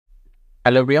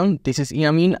Hello everyone, this is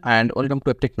Yamin and welcome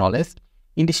to Tech Knowledge.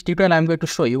 In this tutorial, I'm going to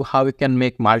show you how we can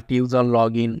make multi-user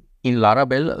login in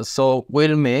Laravel. So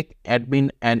we'll make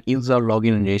admin and user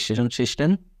login and registration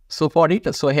system. So for it,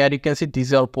 here you can see this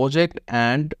is our project,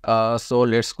 and so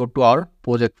let's go to our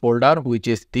project folder, which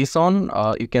is this one.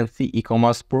 You can see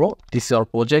Ecommerce Pro. This is our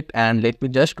project, and let me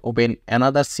just open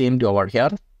another CMD over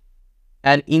here.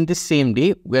 And in this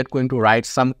CMD, we are going to write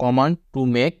some command to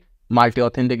make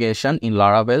multi-authentication in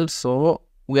Laravel. So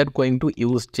we are going to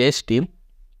use JSTeam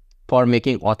for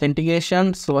making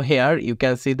authentication. So here you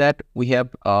can see that we have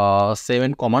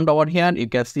 7 command over here. You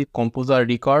can see composer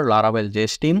record Laravel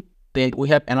JSTeam. Then we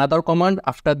have another command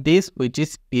after this, which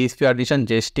is PHP addition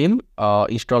JSTeam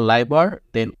install library.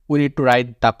 Then we need to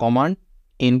write the command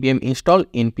npm install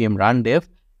npm run dev.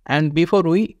 And before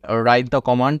we write the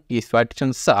command PHP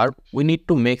addition serve, we need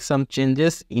to make some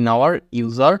changes in our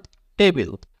user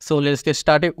table. So let's get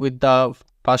started with the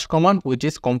first command, which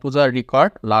is composer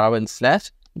record Laravel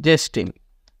 /JSTeam.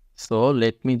 So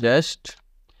let me just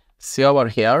see over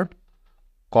here,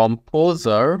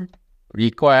 composer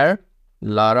require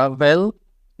Laravel,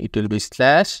 it will be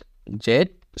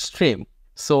 /JStream.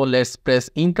 So let's press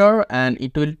enter, and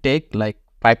it will take like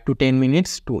 5 to 10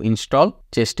 minutes to install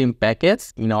JSTeam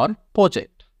package in our project.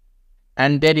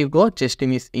 And there you go,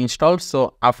 JSTeam is installed.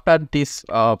 So after this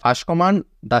first command,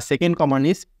 the second command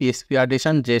is PHP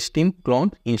addition JSTeam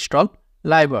clone install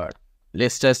library.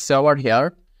 Let's just see over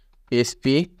here,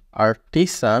 PHP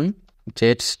artisan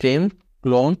JSTeam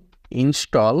clone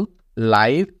install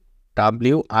live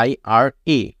WIRE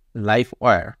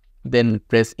livewire. Then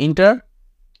press enter.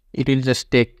 It will just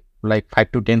take like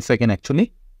 5 to 10 seconds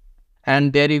actually.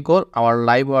 And there you go, our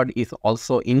library is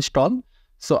also installed.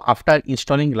 So after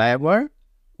installing library,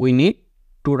 we need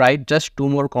to write just 2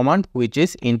 more commands, which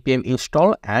is npm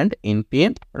install and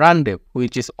npm run dev,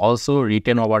 which is also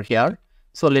written over here.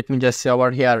 So let me just say over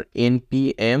here,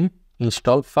 npm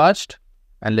install first,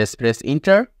 and let's press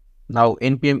enter. Now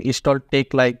npm install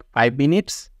take like 5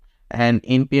 minutes, and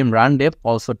npm run dev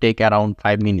also take around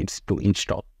 5 minutes to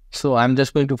install. So I'm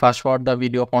just going to fast forward the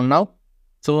video for now.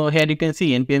 So here you can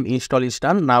see npm install is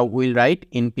done. Now we'll write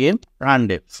npm run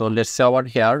dev. So let's say over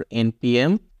here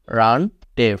npm run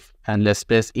dev, and let's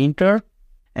press enter,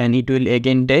 and it will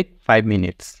again take 5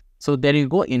 minutes. So there you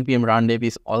go, npm run dev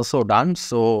is also done.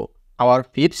 So our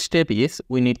fifth step is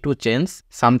we need to change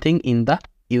something in the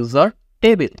user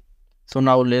table. So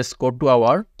now let's go to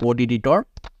our code editor,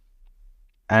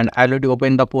 and I already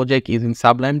opened the project using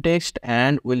Sublime Text,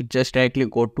 and we'll just directly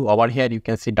go to over here. You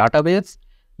can see database,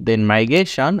 then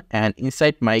migration, and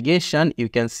inside migration you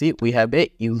can see we have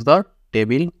a user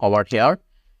table over here,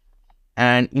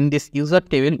 and in this user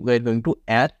table we are going to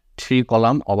add 3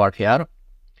 columns over here.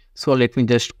 So let me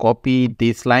just copy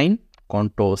this line,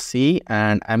 Ctrl C,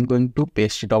 and I'm going to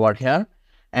paste it over here.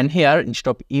 And here instead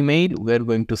of email we are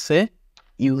going to say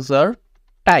user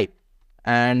type,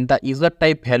 and the user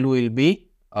type value will be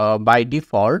by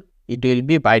default, it will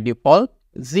be by default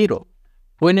 0.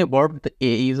 Whenever a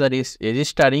user is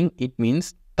registering, it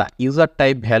means the user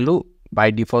type value by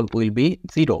default will be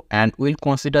 0, and we'll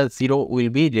consider 0 will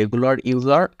be regular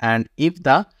user, and if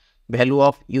the value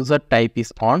of user type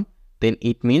is on, then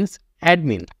it means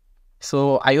admin.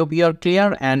 So I hope you are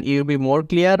clear, and you will be more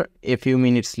clear a few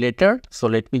minutes later. So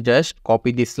let me just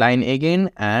copy this line again,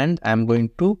 and I'm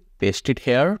going to paste it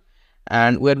here.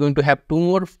 And we are going to have 2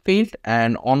 more fields,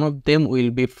 and one of them will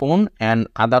be phone and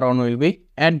other one will be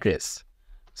address.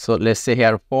 So let's say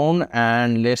here phone,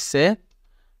 and let's say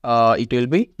it will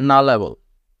be nullable,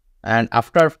 and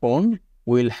after phone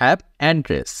we'll have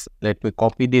address. Let me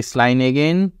copy this line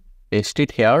again, paste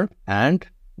it here, and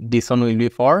this one will be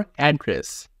for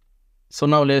address. So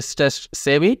now let's just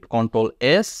save it, Ctrl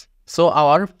S. So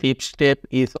our fifth step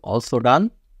is also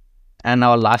done, and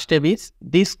our last step is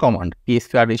this command,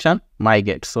 PHP addition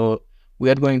migrate. So we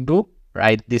are going to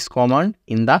write this command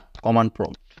in the command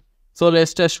prompt. So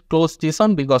let's just close this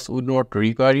one because we do not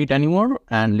require it anymore,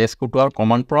 and let's go to our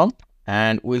command prompt,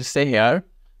 and we'll say here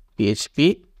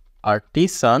PHP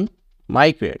artisan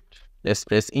migrate. Let's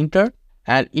press enter,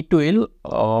 and it will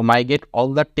migrate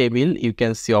all the table you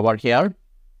can see over here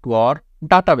to our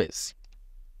database.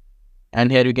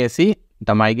 And here you can see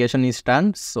the migration is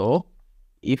done. So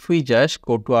if we just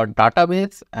go to our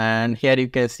database, and here you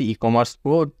can see Ecommerce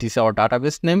Pro, this is our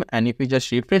database name, and if we just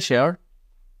refresh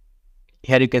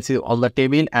here you can see all the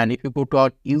table, and if you go to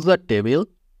our user table,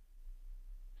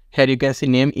 here you can see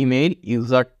name, email,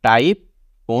 user type,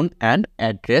 phone and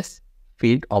address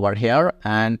field over here,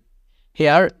 and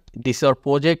here this is our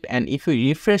project, and if we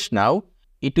refresh now,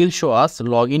 it will show us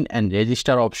login and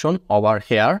register option over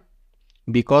here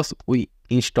because we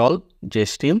install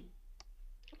JSTM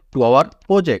to our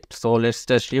project. So let's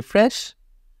just refresh,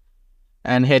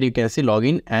 and here you can see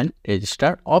login and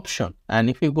register option. And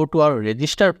if you go to our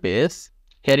register page,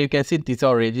 here you can see this is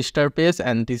our register page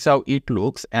and this is how it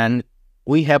looks, and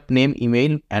we have name,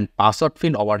 email and password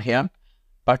field over here.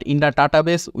 But in the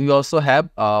database we also have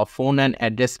phone and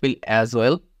address field as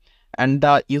well, and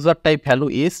the user type value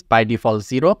is by default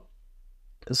 0.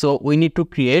 So we need to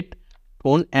create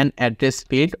phone and address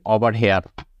field over here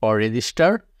for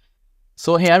register.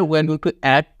 So here we are going to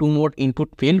add 2 more input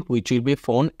field, which will be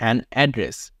phone and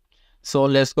address. So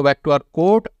let's go back to our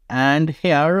code, and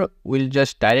here we'll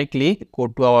just directly go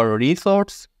to our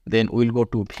resource, then we'll go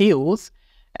to views,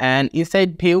 and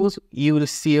inside views you will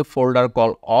see a folder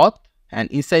called auth, and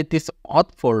inside this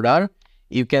auth folder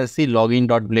you can see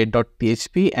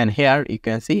login.blade.php, and here you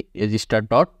can see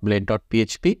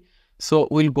register.blade.php. So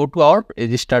we'll go to our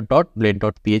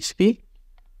register.blade.php,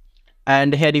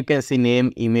 and here you can see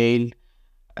name, email,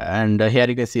 and here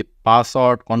you can see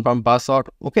password, confirm password.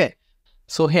 Okay,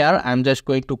 so here I'm just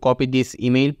going to copy this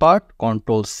email part,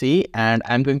 Ctrl+C, and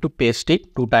I'm going to paste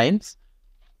it 2 times.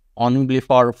 One will be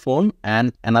for phone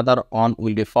and another one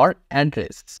will be for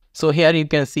address. So here you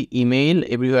can see email,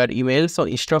 everywhere email. So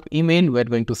instead of email we're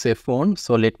going to say phone.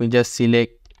 So let me just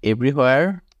select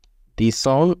everywhere, this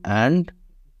one and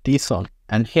this one,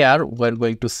 and here we're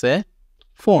going to say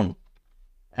phone.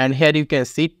 And here you can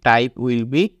see type will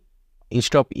be,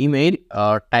 instead of email,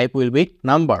 type will be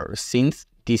number, since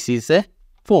this is a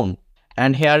phone.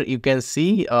 And here you can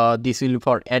see this will be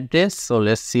for address. So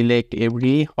let's select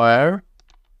everywhere,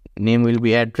 name will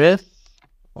be address.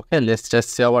 Okay, let's just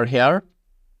say over here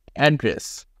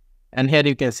address. And here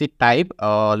you can see type,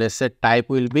 let's say type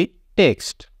will be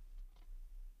text.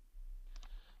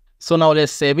 So now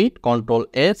let's save it,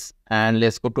 Ctrl+S, and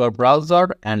let's go to our browser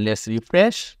and let's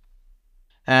refresh.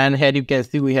 And here you can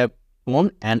see we have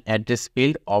phone and address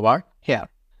field over here.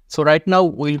 So right now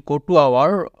we'll go to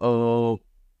our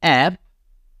app.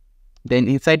 Then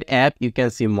inside app you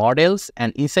can see models,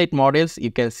 and inside models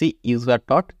you can see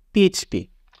user.php.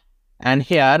 And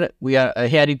here we are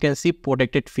here you can see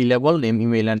protected fieldable, name,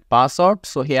 email and password.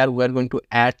 So here we are going to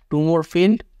add 2 more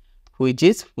field, which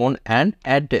is phone and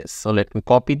address. So let me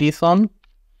copy this one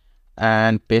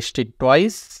and paste it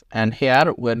twice, and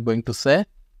here we are going to say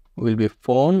will be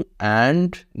phone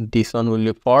and this one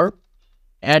will be for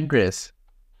address.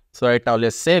 So right now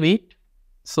let's save it.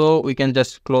 So we can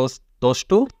just close those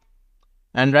 2,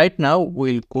 and right now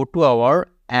we'll go to our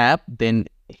app. Then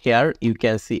here you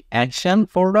can see action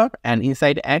folder, and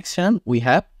inside action we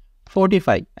have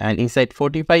 45, and inside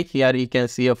 45 here you can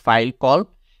see a file called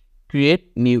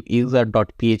create new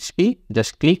user.php.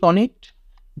 Just click on it,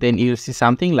 then you'll see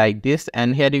something like this,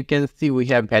 and here you can see we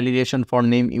have validation for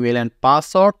name, email and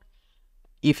password.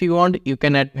 If you want, you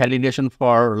can add validation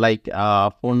for like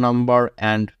phone number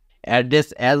and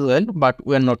address as well, but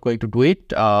we are not going to do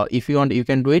it. If you want, you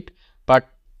can do it, but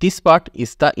this part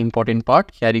is the important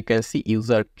part. Here you can see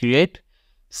user create.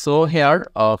 So here,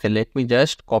 okay, let me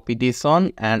just copy this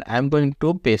one, and I'm going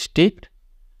to paste it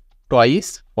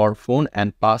twice for phone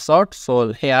and password.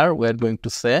 So here we're going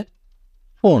to say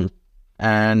phone,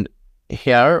 and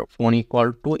here phone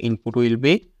equal to input will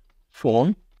be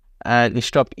phone, and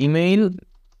instead of email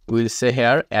we'll say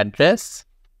here address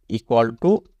equal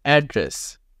to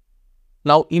address.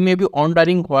 Now you may be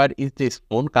wondering where is this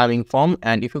phone coming from,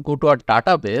 and if you go to our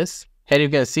database, here you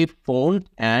can see phone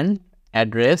and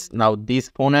address. Now this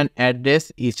phone and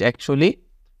address is actually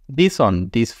this one,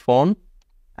 this phone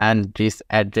and this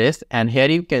address, and here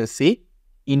you can see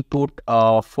input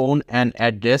phone and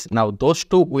address. Now those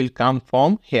 2 will come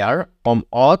from here, from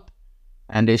auth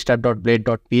and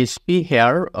register.blade.php.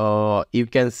 Here you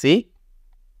can see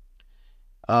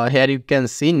here you can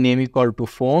see name equal to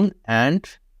phone and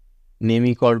name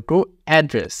equal to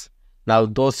address. Now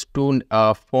those 2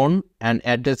 phone and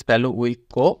address value will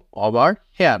go over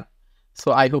here.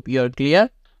 So I hope you are clear.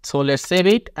 So let's save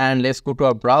it and let's go to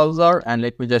our browser, and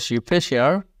let me just refresh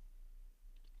here,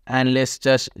 and let's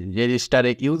just register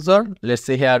a user. Let's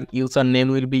say here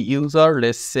username will be user.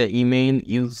 Let's say email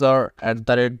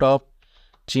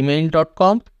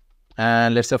user@gmail.com,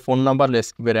 and let's say phone number,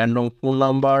 let's give a random phone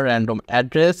number, random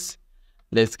address,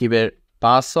 let's give a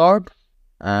password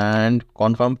and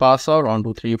confirm password 1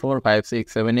 2 3 4 5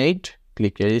 6 7 8.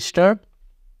 Click register,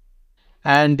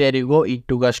 and there you go, it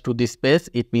took us to this page.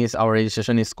 It means our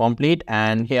registration is complete.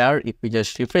 And here if we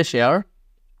just refresh here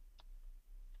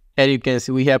you can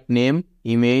see we have name,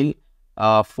 email,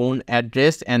 phone,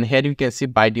 address, and here you can see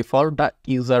by default the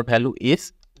user value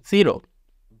is 0,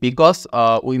 because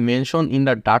we mentioned in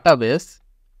the database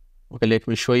Okay, let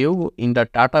me show you. In the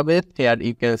database, here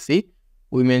you can see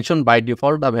we mentioned by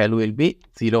default the value will be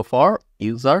 0 for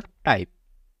user type.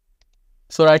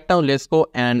 So right now let's go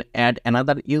and add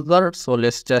another user. So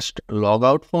let's just log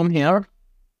out from here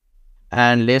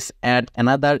and let's add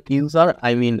another user.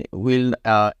 We'll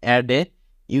add a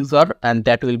user, and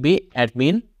that will be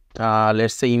admin.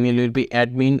 Let's say email will be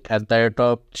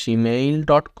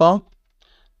admin@gmail.com.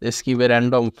 Let's give a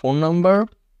random phone number,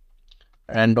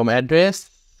 random address,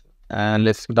 and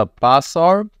let's give the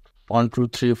password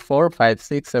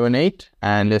 12345678,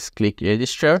 and let's click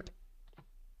register.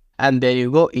 And there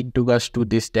you go, it took us to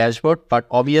this dashboard, but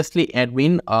obviously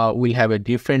admin will have a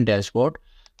different dashboard.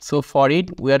 So for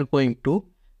it, we are going to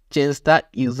change the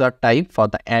user type for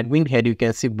the admin. Here you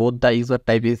can see both the user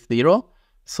type is 0.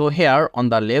 So here on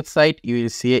the left side, you will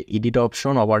see a edit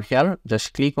option over here.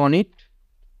 Just click on it.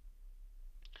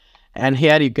 And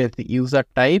here you can see user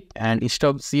type, and instead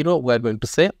of 0, we are going to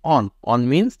say on. On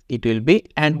means it will be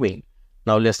admin.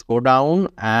 Now let's go down,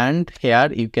 and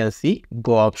here you can see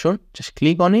go option. Just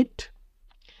click on it.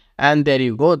 And there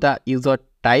you go. The user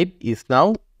type is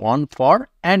now on for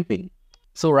admin.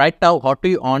 So right now what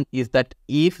we want is that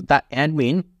if the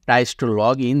admin tries to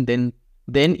log in, then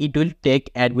it will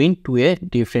take admin to a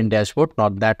different dashboard,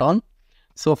 not that on.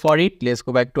 So for it, let's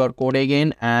go back to our code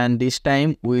again, and this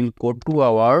time we'll go to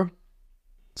our...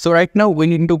 So right now we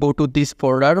need to go to this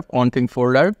folder, config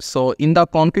folder. So in the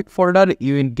config folder,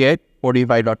 you will get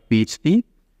Fortify.php.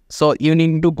 So you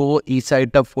need to go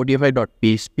inside the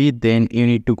Fortify.php, then you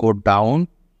need to go down.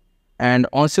 And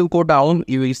once you go down,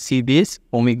 you will see this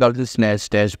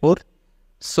 /dashboard.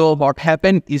 So what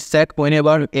happened is that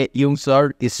whenever a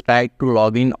user is trying to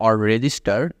log in or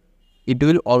register, it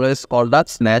will always call the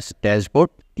 /dashboard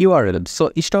URL.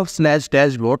 So instead of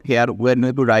 /dashboard, here we are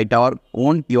going to write our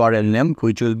own URL name,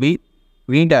 which will be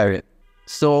redirect.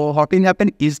 So what will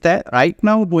happen is that right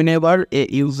now, whenever a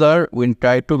user will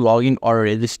try to log in or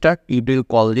register, it will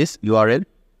call this URL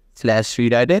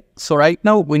 /redirect. So right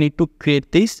now we need to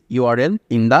create this URL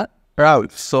in the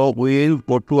route. So we will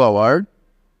go to our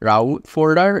route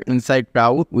folder. Inside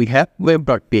route, we have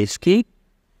web.php.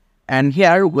 And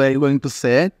here we're going to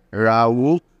say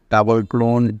route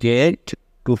 /get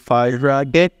to file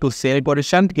get to save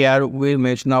operation. Here we'll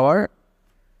mention our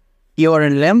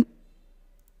URL name,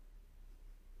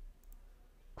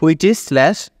 which is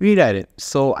 /redirect.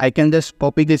 So I can just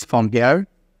copy this from here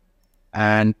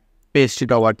and paste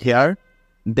it over here.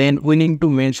 Then we need to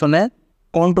mention a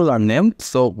controller name.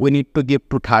 So we need to give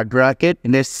to third bracket.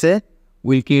 Let's say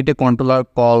we'll create a controller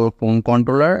called home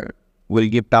controller. We'll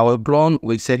give clone.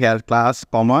 We'll say here class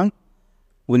command.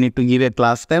 We need to give a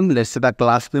class name. Let's say the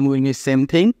class name will be same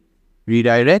thing,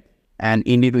 redirect, and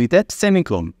end it with a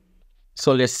semicolon.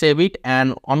 So let's save it.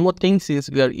 And one more thing, since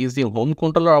we are using home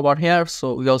controller over here,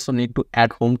 so we also need to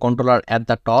add home controller at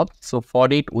the top. So for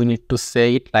it, we need to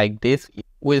say it like this.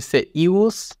 We'll say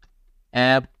use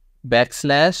app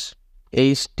 /http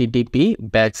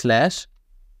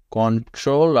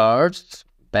 /controllers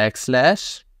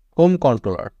 /home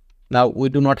controller. Now we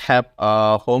do not have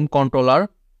a home controller,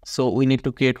 so we need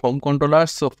to create home controller.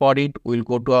 So for it, we'll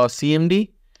go to our CMD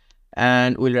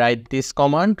and we'll write this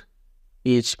command: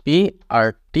 php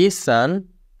artisan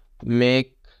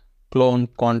make clone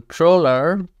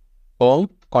controller home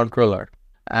controller,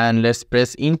 and let's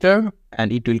press enter,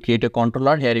 and it will create a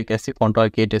controller. Here you can see controller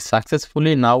created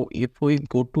successfully. Now if we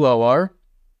go to our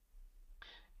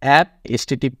app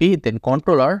http then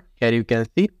controller, here you can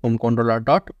see home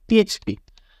controller.php.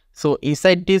 So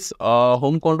inside this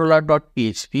home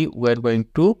controller.php, we're going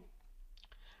to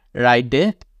write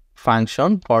a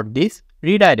function for this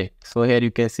redirect. So here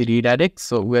you can see redirect.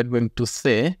 So we're going to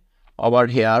say over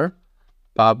here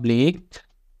public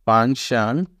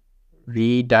function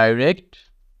redirect.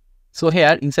 So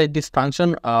here inside this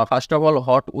function, first of all,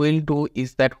 what we'll do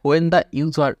is that when the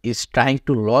user is trying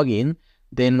to log in,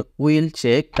 then we'll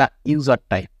check the user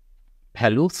type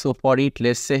value. So for it,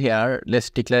 let's say here, let's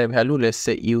declare a value. Let's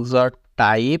say user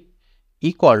type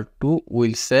equal to,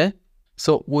 we'll say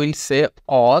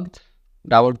auth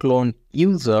 /clone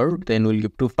user, then we'll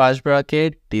give to first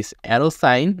bracket this arrow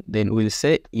sign, then we'll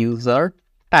say user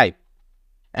type.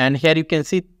 And here you can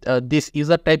see this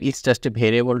user type is just a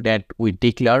variable that we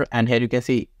declare, and here you can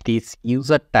see this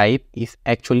user type is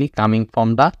actually coming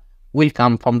from the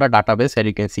database. Here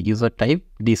you can see user type,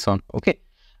 this one. Okay.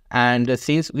 And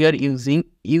since we are using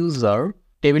user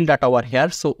table data over here,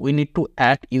 so we need to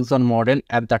add user model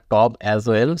at the top as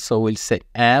well. So we'll say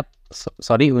app,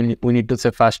 we need to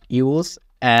say first use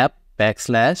app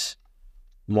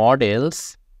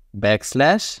 /models /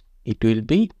 it will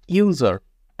be user.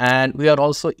 And we are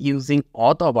also using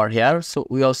auth over here, so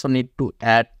we also need to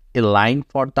add a line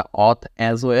for the auth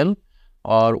as well,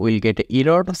 or we'll get an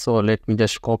error. So let me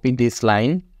just copy this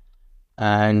line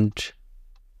and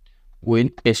we'll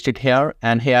paste it here,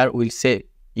 and here we'll say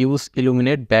use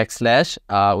illuminate backslash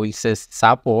we'll say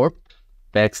support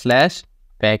backslash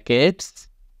packets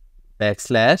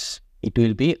backslash it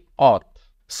will be auth.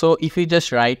 So if you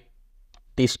just write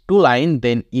these two lines,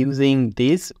 then using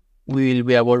this we will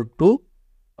be able to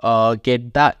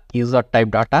get the user type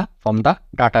data from the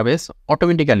database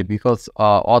automatically, because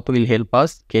auth will help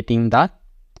us getting the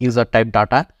user type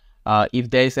data.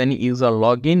 If there is any user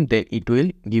login, then it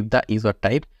will give the user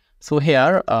type. So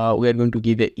here we are going to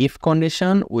give a if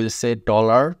condition. We'll say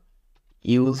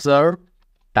 $user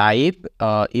type.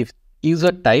 If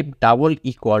user type double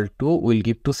equal to, we'll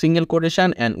give two single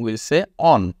quotation and we'll say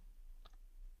on.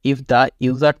 If the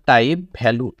user type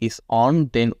value is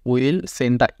on, then we'll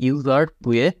send the user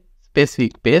to a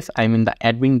specific page, I mean the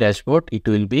admin dashboard it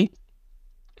will be.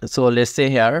 So let's say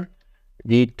here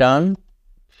return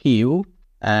view,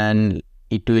 and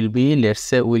it will be, let's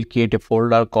say we'll create a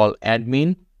folder called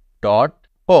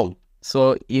admin.home.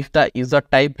 So if the user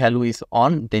type value is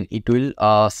on, then it will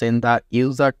send the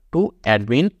user to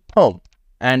admin home.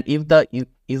 And if the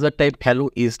user type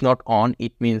value is not on,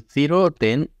 it means 0,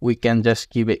 then we can just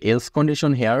give a else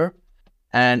condition here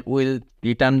and we'll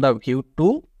return the view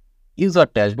to user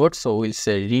dashboard. So we'll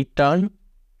say return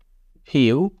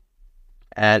view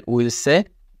and we'll say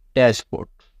dashboard.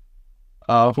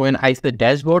 When I say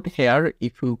dashboard here,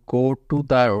 if you go to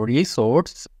the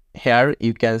resource, here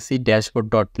you can see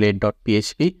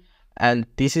dashboard.blade.php, and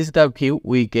this is the view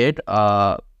we get,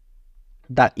 the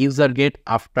user get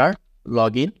after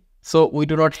login. So we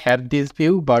do not have this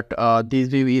view, but this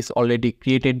view is already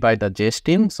created by the JS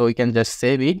team, so we can just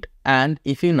save it. And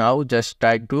if you now just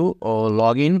try to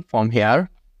log in from here,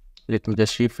 let me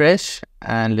just refresh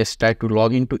and let's try to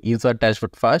log into user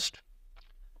dashboard first.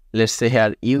 Let's say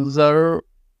here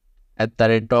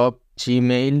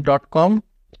user@gmail.com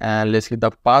and let's give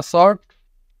the password,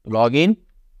 login.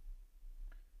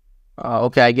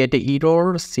 Okay, I get a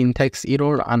error, syntax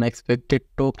error, unexpected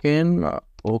token.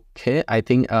 Okay, I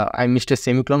think I missed a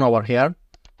semicolon over here.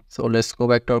 So let's go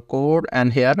back to our code,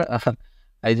 and here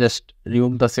I just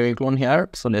removed the semicolon here.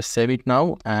 So let's save it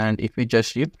now, and if we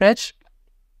just refresh,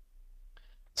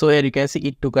 so here you can see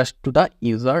it took us to the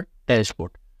user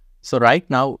dashboard. So right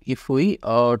now, if we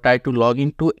try to log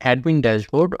into admin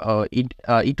dashboard, it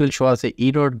will show us an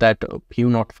error that view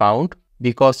not found,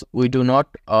 because we do not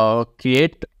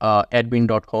create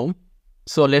admin.home.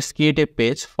 So let's create a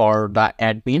page for the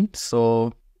admin.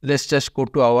 So let's just go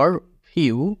to our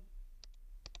view,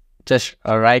 just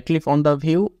right click on the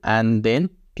view and then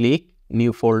click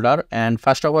new folder. And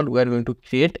first of all, we are going to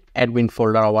create admin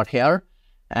folder over here.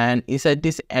 And inside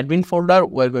this admin folder,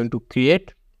 we're going to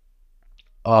create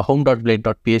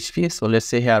home.blade.php. So let's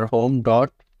say here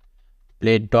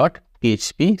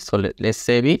home.blade.php. So let's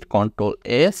save it, Control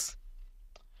S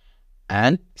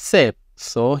and save.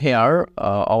 So here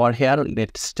over here,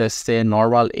 let's just say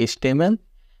normal HTML,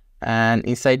 and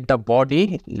inside the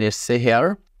body, let's say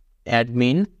here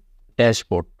admin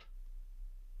dashboard.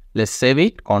 Let's save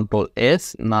it, Control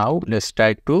S. Now let's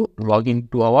try to log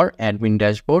into our admin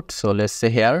dashboard. So let's say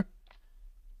here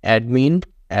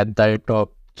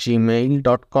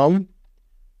admin@gmail.com.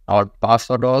 Our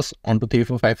password was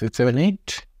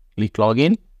 12345678. Click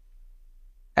login,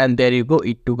 and there you go.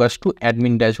 It took us to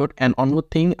admin dashboard. And one more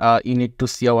thing you need to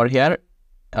see over here,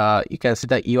 you can see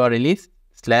the URL is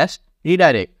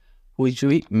 /redirect, which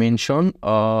we mentioned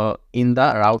in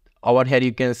the route. Over here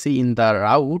you can see in the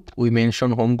route we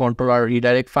mentioned home controller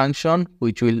redirect function,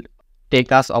 which will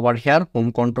take us over here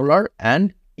home controller,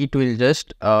 and it will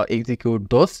just execute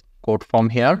those code from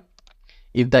here.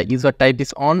 If the user type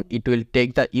is on, it will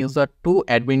take the user to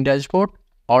admin dashboard,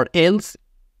 or else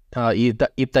if the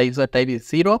user type is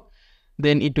 0,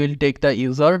 then it will take the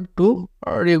user to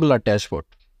a regular dashboard.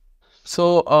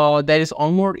 So there is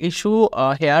one more issue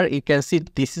here. You can see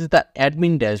this is the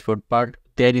admin dashboard, but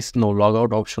there is no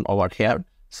logout option over here.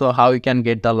 So how you can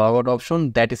get the logout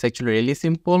option? That is actually really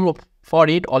simple. For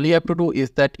it, all you have to do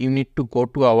is that you need to go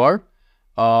to our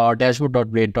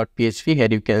dashboard.blade.php. Here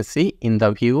you can see in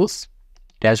the views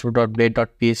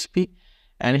dashboard.blade.php,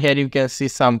 and here you can see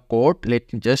some code.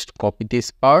 Let me just copy this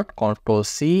part, Ctrl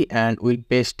C, and we'll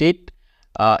paste it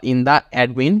in the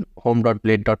admin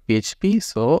home.blade.php.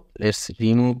 So let's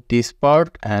remove this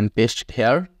part and paste it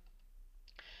here,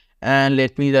 and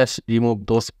let me just remove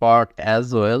those part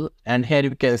as well. And here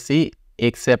you can see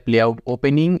except layout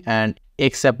opening, and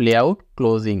except layout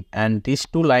closing, and this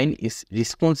two line is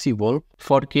responsible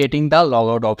for creating the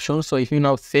logout option. So if you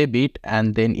now save it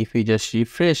and then if we just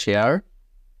refresh here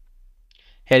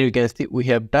you can see we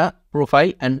have the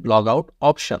profile and logout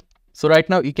option. So right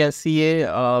now you can see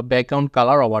a background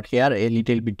color over here a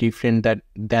little bit different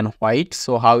than white.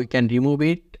 So how we can remove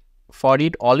it? For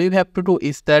it, all you have to do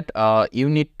is that you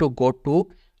need to go to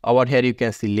over here, you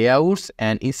can see layouts,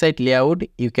 and inside layout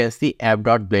you can see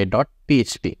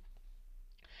app.blade.php.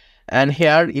 And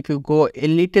here if you go a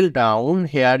little down,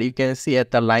 here you can see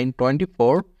at the line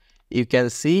 24 you can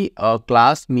see a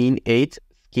class mean age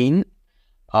skin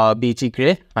BG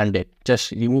gray 100.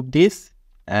 Just remove this,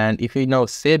 and if we now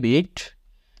save it,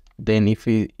 then if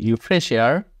we refresh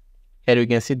here you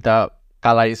can see the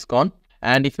color is gone.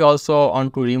 And if you also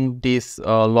want to remove this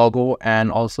logo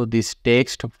and also this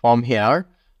text from here,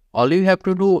 all you have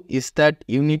to do is that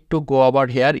you need to go over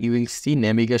here, you will see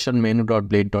navigation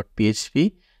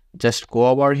menu.blade.php. Just go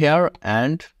over here,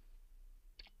 and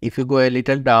if you go a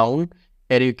little down,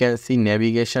 here you can see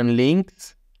navigation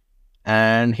links,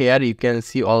 and here you can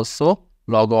see also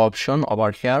logo option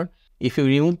over here. If you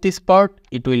remove this part,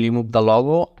 it will remove the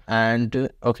logo. And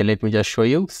okay, let me just show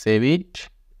you. Save it,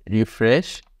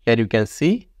 refresh. Here you can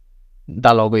see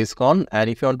the logo is gone. And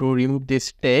if you want to remove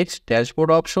this text dashboard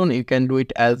option, you can do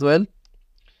it as well.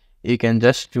 You can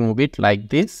just remove it like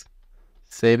this.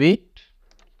 Save it,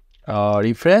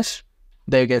 refresh.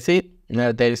 There you can see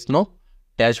there is no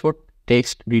dashboard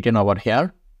text written over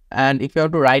here. And if you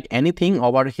have to write anything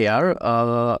over here,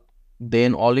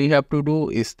 then all you have to do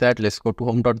is that let's go to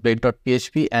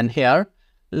home.blade.php, and here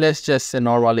let's just say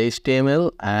normal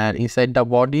HTML, and inside the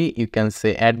body you can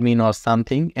say admin or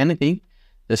something, anything.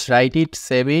 Just write it,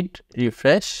 save it,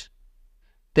 refresh.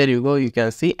 There you go, you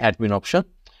can see admin option.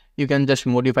 You can just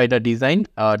modify the design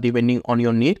depending on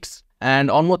your needs. And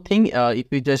one more thing, if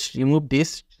you just remove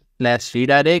this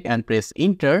 /redirect and press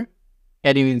enter,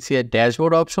 here you will see a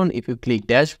dashboard option. If you click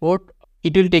dashboard,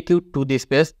 it will take you to this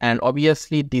page, and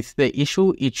obviously this is the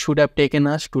issue. It should have taken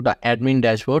us to the admin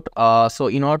dashboard. So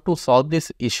in order to solve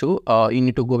this issue, you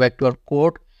need to go back to our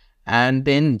code and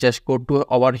then just go to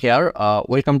over here,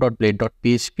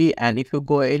 welcome.blade.php, and if you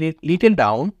go a little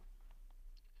down,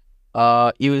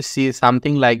 you will see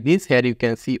something like this. Here you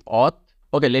can see auth.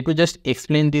 Okay, let me just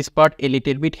explain this part a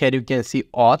little bit. Here you can see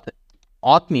auth.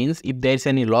 Auth means if there is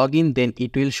any login, then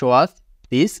it will show us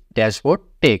this dashboard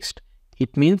text.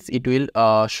 It means it will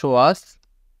show us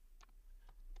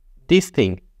this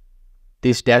thing,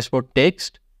 this dashboard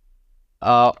text,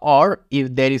 or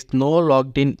if there is no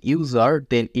logged in user,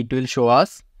 then it will show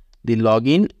us the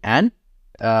login and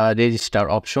register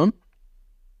option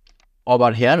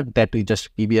over here that we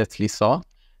just previously saw.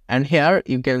 And here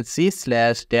you can see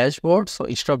 /dashboard. So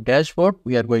instead of dashboard,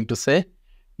 we are going to say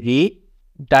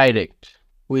redirect,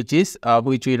 which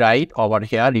we write over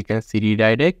here. You can see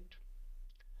redirect.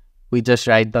 We just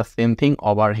write the same thing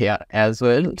over here as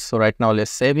well. So right now let's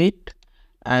save it,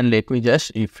 and let me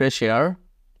just refresh here.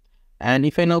 And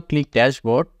if I now click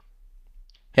dashboard,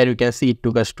 here you can see it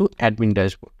took us to admin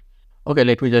dashboard. Okay,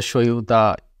 let me just show you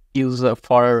the user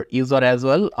as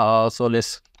well. So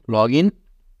let's log in,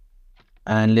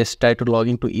 and let's try to log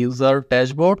into user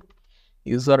dashboard,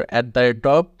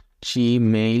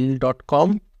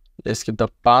 user@gmail.com. Let's give the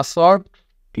password,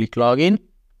 click login.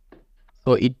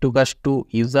 So it took us to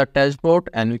user dashboard,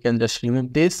 and we can just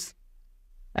remove this.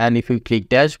 And if you click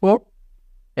dashboard,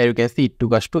 here you can see it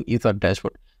took us to user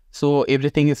dashboard. So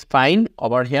everything is fine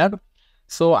over here.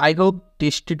 So I hope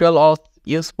this tutorial was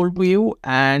useful to you,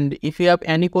 and if you have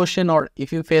any question or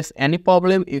if you face any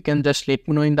problem, you can just let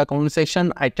me know in the comment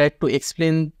section. I tried to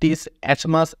explain this as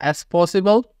much as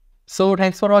possible. So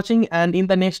thanks for watching, and in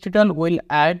the next tutorial we'll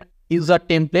add user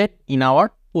template in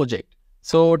our project.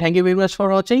 So thank you very much for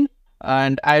watching,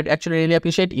 and I'd actually really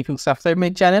appreciate if you subscribe my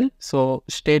channel. So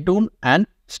stay tuned and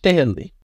stay healthy.